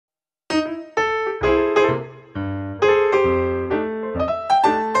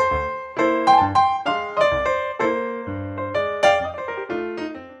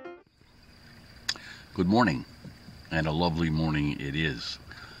morning, and a lovely morning it is.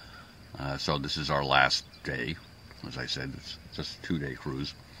 So this is our last day. As I said, it's just a 2-day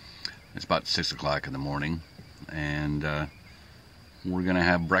cruise. It's about 6 o'clock in the morning, and we're going to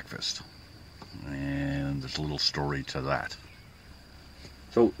have breakfast. And there's a little story to that.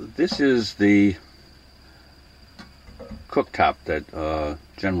 So this is the cooktop that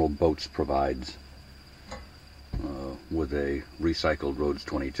General Boats provides with a recycled Rhodes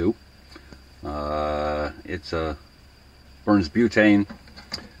 22. It's burns butane,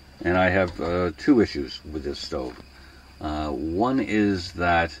 and I have two issues with this stove. One is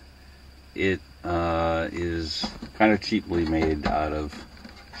that it is kind of cheaply made out of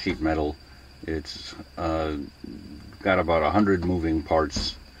sheet metal. It's got about 100 moving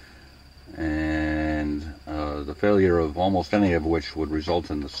parts, and the failure of almost any of which would result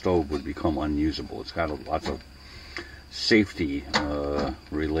in the stove would become unusable. It's got lots of safety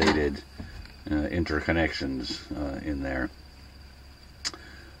related interconnections in there.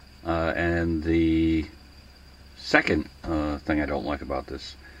 And the second thing I don't like about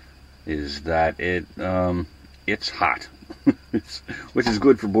this is that it's hot, which is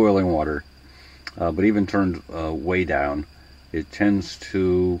good for boiling water, but even turned way down, it tends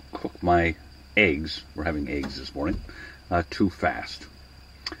to cook my eggs, we're having eggs this morning, too fast.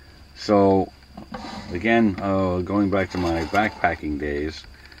 So again, going back to my backpacking days,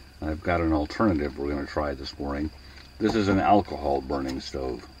 I've got an alternative we're going to try this morning. This is an alcohol burning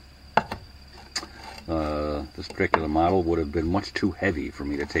stove. This particular model would have been much too heavy for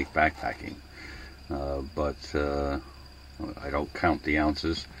me to take backpacking, but I don't count the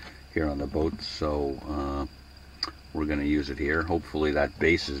ounces here on the boat, so we're going to use it here. Hopefully that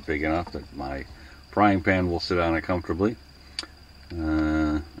base is big enough that my frying pan will sit on it comfortably.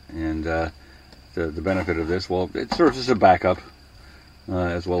 The benefit of this, well, it serves as a backup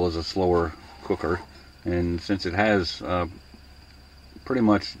as well as a slower cooker, and since it has pretty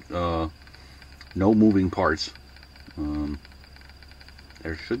much no moving parts,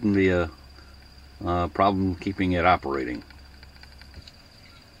 there shouldn't be a problem keeping it operating.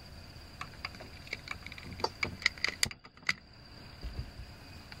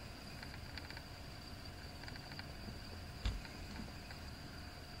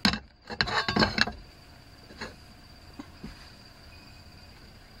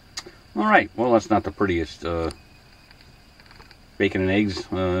 Alright, well, that's not the prettiest bacon and eggs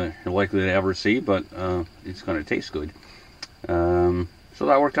you're likely to ever see, but it's going to taste good. So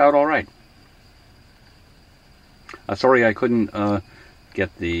that worked out alright. Sorry I couldn't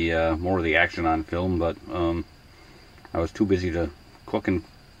get the more of the action on film, but I was too busy to cook and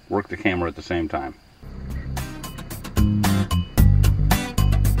work the camera at the same time.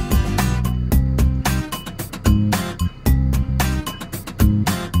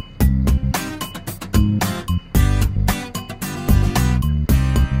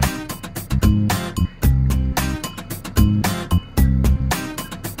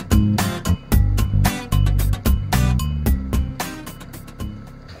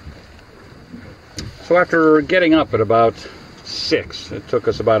 So after getting up at about 6, it took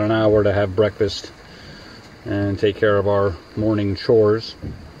us about an hour to have breakfast and take care of our morning chores.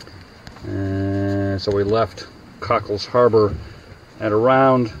 And so we left Cockles Harbor at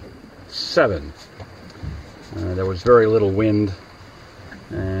around 7. There was very little wind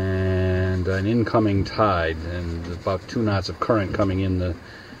and an incoming tide and about 2 knots of current coming in the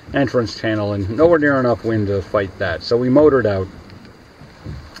entrance channel, and nowhere near enough wind to fight that. So we motored out,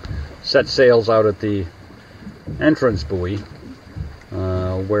 set sails out at the entrance buoy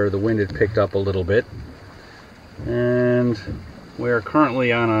where the wind had picked up a little bit, and we're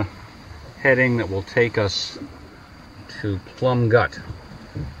currently on a heading that will take us to Plum Gut,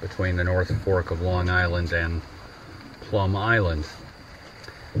 between the North Fork of Long Island and Plum Island,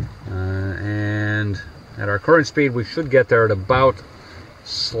 and at our current speed we should get there at about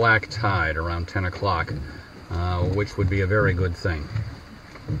slack tide around 10 o'clock, which would be a very good thing.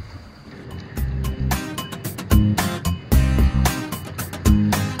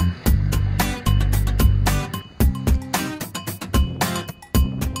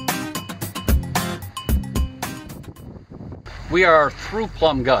 We are through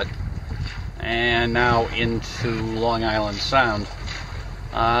Plum Gut and now into Long Island Sound,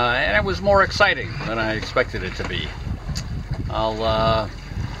 and it was more exciting than I expected it to be. I'll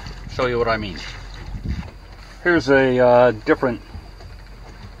show you what I mean. Here's a different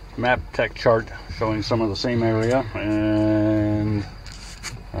map tech chart showing some of the same area, and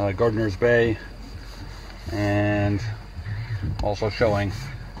Gardiners Bay, and also showing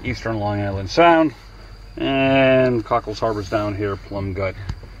eastern Long Island Sound, and Cockles Harbor's down here, Plum Gut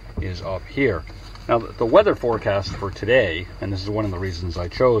is up here. Now, the weather forecast for today, and this is one of the reasons I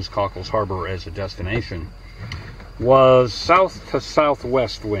chose Cockles Harbor as a destination, was south to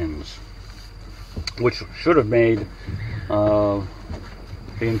southwest winds, which should have made the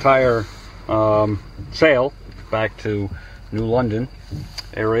entire sail back to New London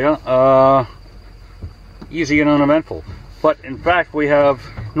area easy and uneventful. But in fact, we have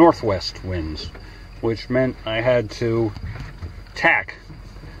northwest winds, which meant I had to tack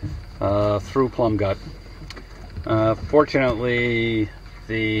through Plum Gut. Fortunately,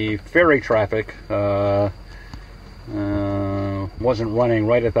 the ferry traffic wasn't running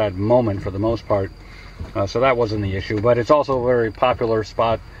right at that moment for the most part, so that wasn't the issue. But it's also a very popular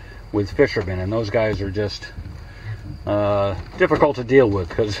spot with fishermen, and those guys are just difficult to deal with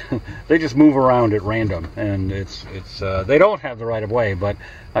because they just move around at random, and it's they don't have the right of way, but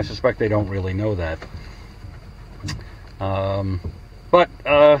I suspect they don't really know that.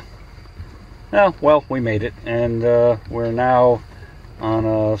 Well, we made it, and we're now on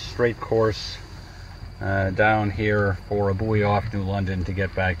a straight course down here for a buoy off New London to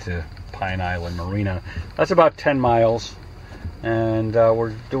get back to Pine Island Marina. That's about 10 miles, and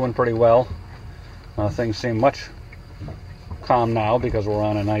we're doing pretty well. Things seem much calm now because we're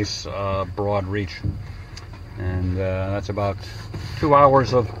on a nice broad reach, and that's about 2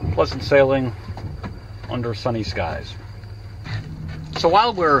 hours of pleasant sailing under sunny skies. So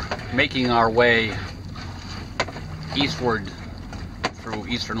while we're making our way eastward through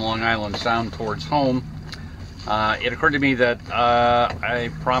eastern Long Island Sound towards home, it occurred to me that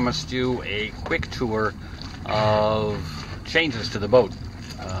I promised you a quick tour of changes to the boat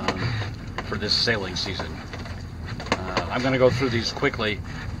for this sailing season. I'm going to go through these quickly.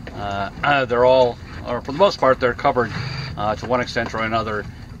 They're all, or for the most part, they're covered to one extent or another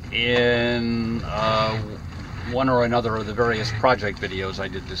in one or another of the various project videos I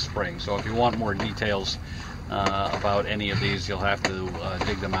did this spring. So if you want more details about any of these, you'll have to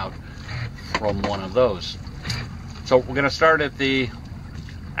dig them out from one of those. So we're going to start at the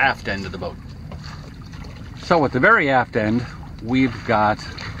aft end of the boat. So at the very aft end, we've got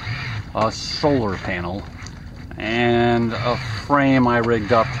a solar panel and a frame I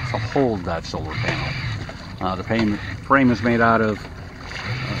rigged up to hold that solar panel. The frame is made out of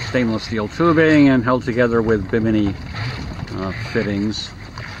stainless steel tubing and held together with bimini fittings.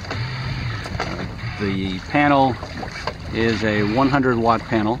 The panel is a 100-watt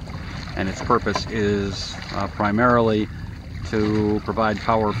panel, and its purpose is primarily to provide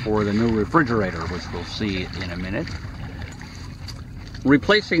power for the new refrigerator, which we'll see in a minute.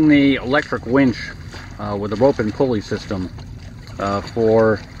 Replacing the electric winch with a rope and pulley system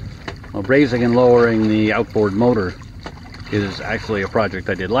for raising and lowering the outboard motor is actually a project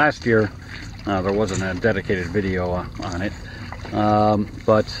I did last year. There wasn't a dedicated video on it,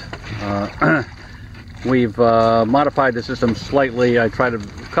 but we've modified the system slightly. I tried a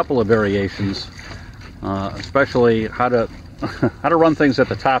couple of variations, especially how to run things at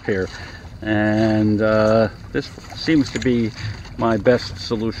the top here, and this seems to be my best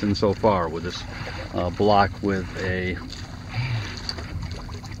solution so far, with this block with a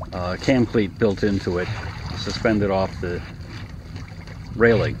cam cleat built into it, suspended off the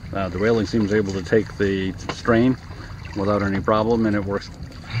railing. The railing seems able to take the strain without any problem, and it works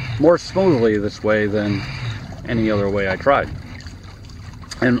more smoothly this way than any other way I tried.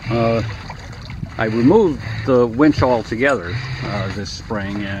 And I removed the winch altogether this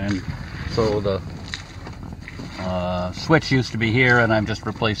spring, and so the switch used to be here, and I've just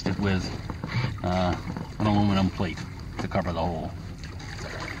replaced it with an aluminum plate to cover the hole.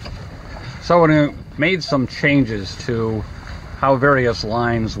 So I made some changes to how various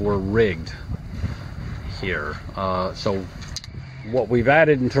lines were rigged here. So what we've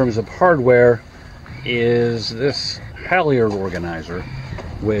added in terms of hardware is this halyard organizer,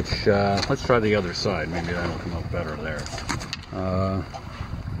 which, let's try the other side, maybe that'll come up better there,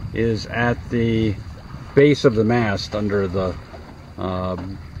 is at the base of the mast under the,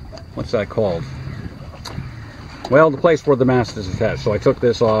 what's that called? Well, the place where the mast is attached. So I took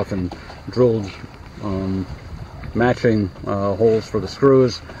this off and drilled matching holes for the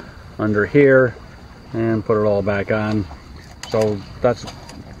screws under here and put it all back on. So that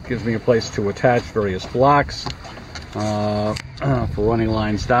gives me a place to attach various blocks for running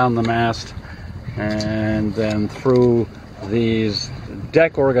lines down the mast, and then through these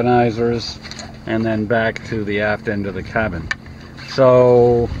deck organizers, and then back to the aft end of the cabin.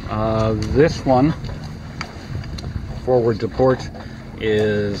 So this one, forward to port,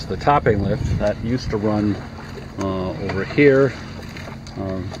 is the topping lift that used to run over here,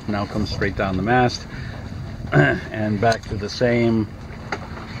 now comes straight down the mast and back to the same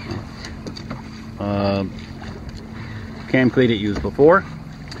cam cleat it used before.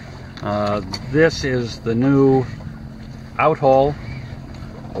 This is the new outhaul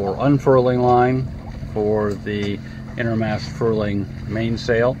or unfurling line for the innermast furling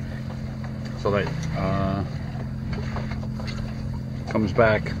mainsail. So that comes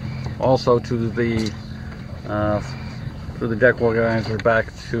back also to the through the deck organizer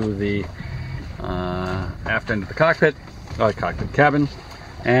back to the aft end of the cockpit cabin,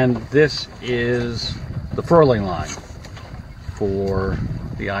 and this is the furling line for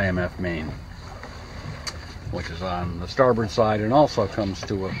the IMF main, which is on the starboard side and also comes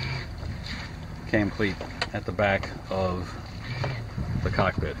to a cam cleat at the back of the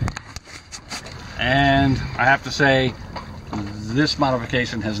cockpit. And I have to say, this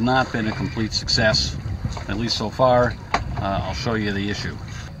modification has not been a complete success, at least so far. I'll show you the issue.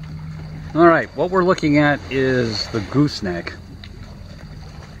 Alright, what we're looking at is the gooseneck,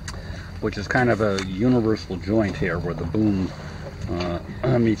 which is kind of a universal joint here where the boom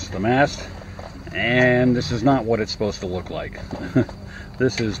meets the mast, and this is not what it's supposed to look like.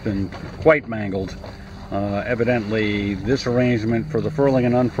 This has been quite mangled. Evidently, this arrangement for the furling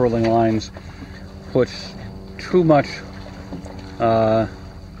and unfurling lines puts too much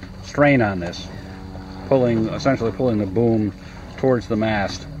strain on this, essentially pulling the boom towards the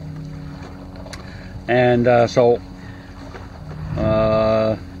mast. And so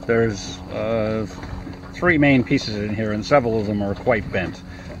there's 3 main pieces in here, and several of them are quite bent.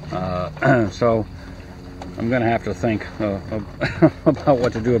 So I'm going to have to think about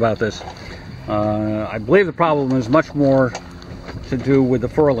what to do about this. I believe the problem is much more to do with the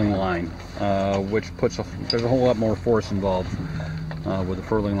furling line, which there's a whole lot more force involved with the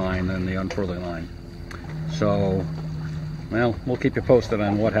furling line than the unfurling line. So, well, we'll keep you posted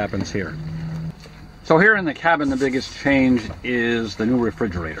on what happens here. So here in the cabin, the biggest change is the new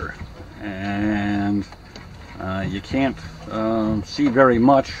refrigerator, and you can't see very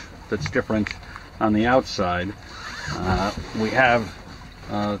much that's different on the outside. We have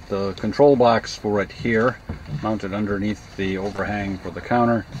the control box for it here, mounted underneath the overhang for the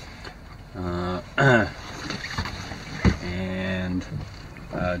counter, and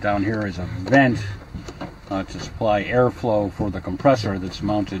down here is a vent to supply airflow for the compressor that's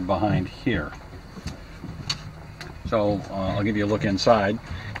mounted behind here. So I'll give you a look inside.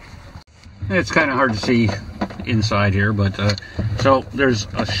 It's kind of hard to see inside here, but so there's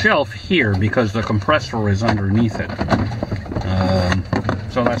a shelf here because the compressor is underneath it.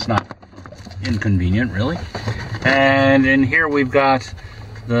 So that's not inconvenient, really. And in here we've got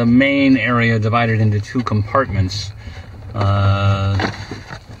the main area divided into 2 compartments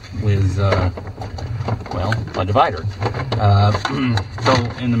with, well, a divider. So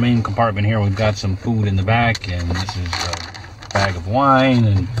in the main compartment here we've got some food in the back, and this is a bag of wine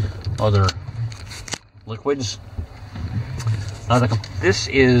and other liquids. This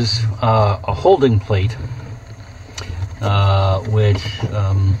is a holding plate, which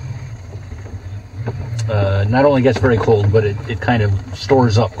not only gets very cold, but it kind of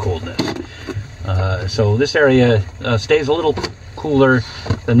stores up coldness. So this area stays a little cooler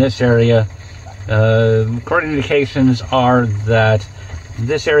than this area. Current indications are that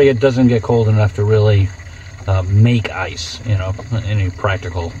this area doesn't get cold enough to really make ice, you know, in any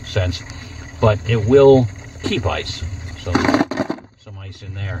practical sense, but it will keep ice. So some ice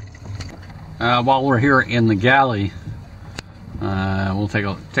in there. While we're here in the galley, we'll take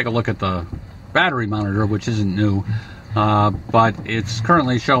a look at the battery monitor, which isn't new, but it's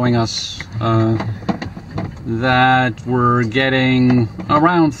currently showing us that we're getting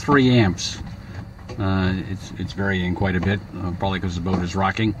around 3 amps. It's varying quite a bit, probably because the boat is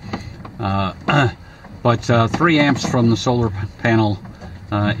rocking. But 3 amps from the solar panel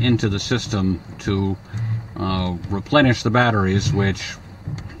into the system to replenish the batteries, which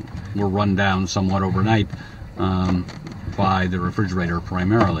were run down somewhat overnight by the refrigerator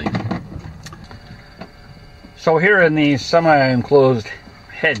primarily. So here in the semi-enclosed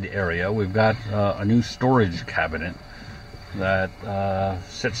head area, we've got a new storage cabinet that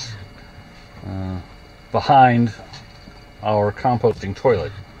sits behind our composting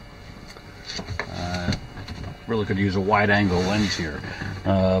toilet. Really could use a wide-angle lens here,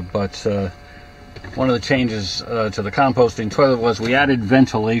 but one of the changes to the composting toilet was we added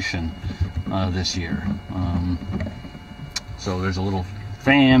ventilation this year. So there's a little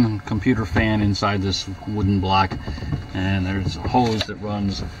computer fan inside this wooden block, and there's a hose that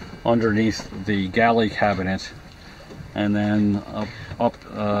runs underneath the galley cabinet and then up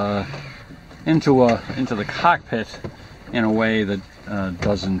into the cockpit in a way that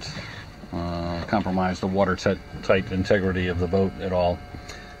doesn't compromise the watertight integrity of the boat at all.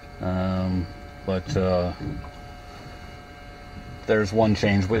 But there's one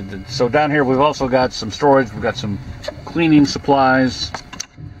change. So down here we've also got some storage. We've got some cleaning supplies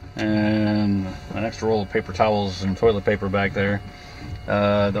and an extra roll of paper towels and toilet paper back there.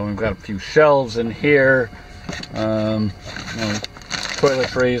 Then we've got a few shelves in here.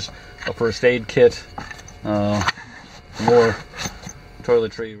 Toiletries, a first aid kit, more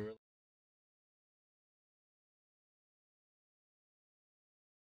toiletry.